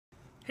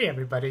Hey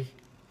everybody,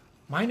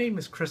 my name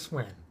is Chris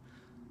Wynn,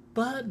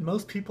 but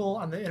most people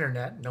on the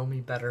internet know me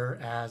better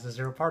as a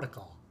Zero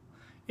Particle,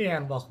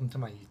 and welcome to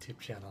my YouTube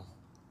channel.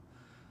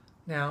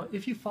 Now,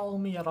 if you follow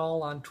me at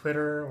all on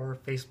Twitter or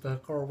Facebook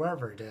or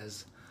wherever it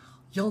is,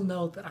 you'll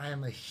know that I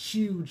am a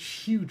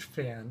huge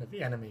fan of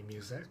anime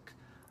music.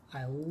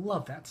 I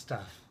love that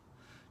stuff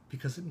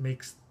because it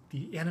makes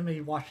the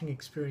anime watching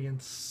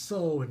experience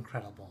so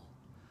incredible.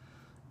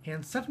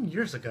 And 7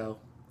 years ago,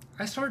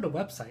 I started a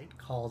website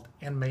called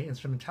Anime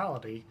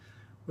Instrumentality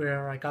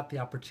where I got the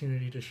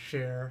opportunity to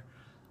share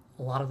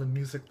a lot of the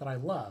music that I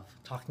love,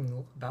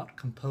 talking about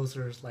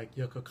composers like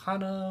Yoko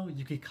Kanno,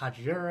 Yuki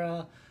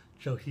Kajiura,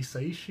 Joe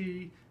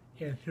Hisaishi,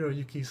 and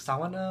Hiroyuki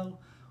Sawano,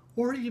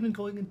 or even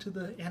going into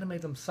the anime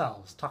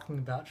themselves, talking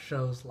about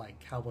shows like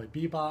Cowboy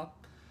Bebop,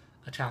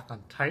 Attack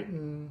on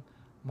Titan,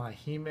 My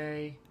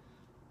Hime,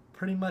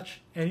 pretty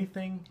much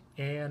anything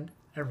and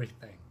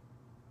everything.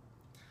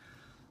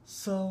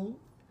 So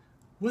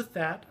with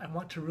that, I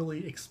want to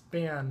really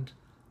expand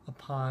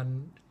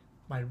upon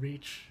my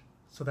reach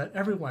so that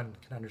everyone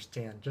can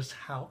understand just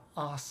how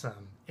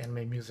awesome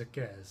anime music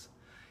is.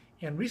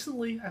 And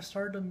recently, I've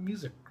started a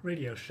music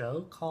radio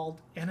show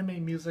called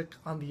Anime Music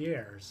on the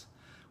Airs,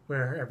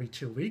 where every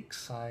 2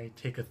 weeks I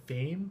take a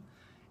theme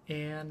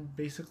and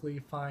basically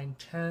find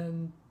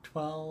 10,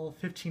 12,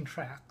 15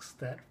 tracks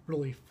that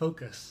really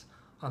focus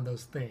on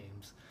those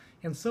themes.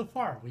 And so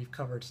far, we've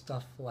covered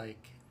stuff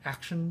like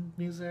action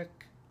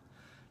music,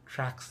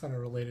 tracks that are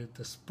related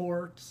to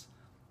sports,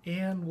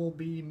 and we'll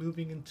be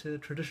moving into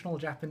traditional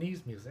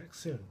Japanese music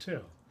soon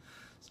too.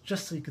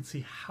 Just so you can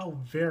see how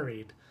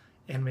varied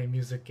anime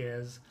music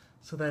is,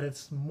 so that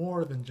it's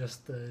more than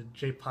just the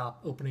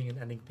J-pop opening and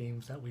ending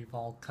themes that we've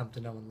all come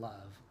to know and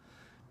love.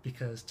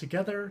 Because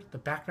together, the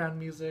background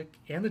music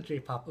and the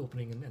J-pop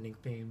opening and ending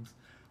themes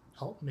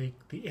help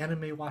make the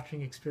anime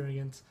watching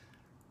experience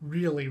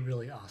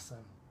really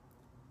awesome.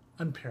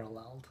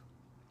 Unparalleled.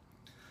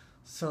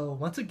 So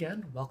once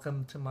again,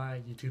 welcome to my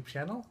YouTube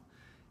channel,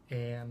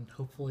 and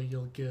hopefully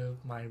you'll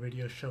give my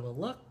radio show a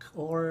look,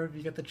 or if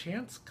you get the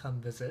chance,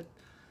 come visit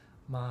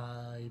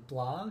my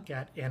blog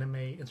at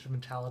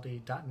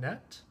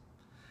animeinstrumentality.net,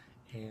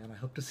 and I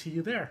hope to see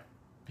you there,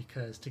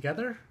 because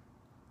together,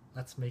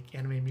 let's make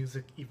anime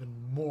music even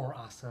more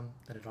awesome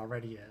than it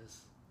already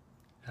is.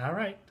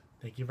 Alright,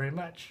 thank you very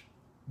much.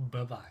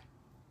 Bye-bye.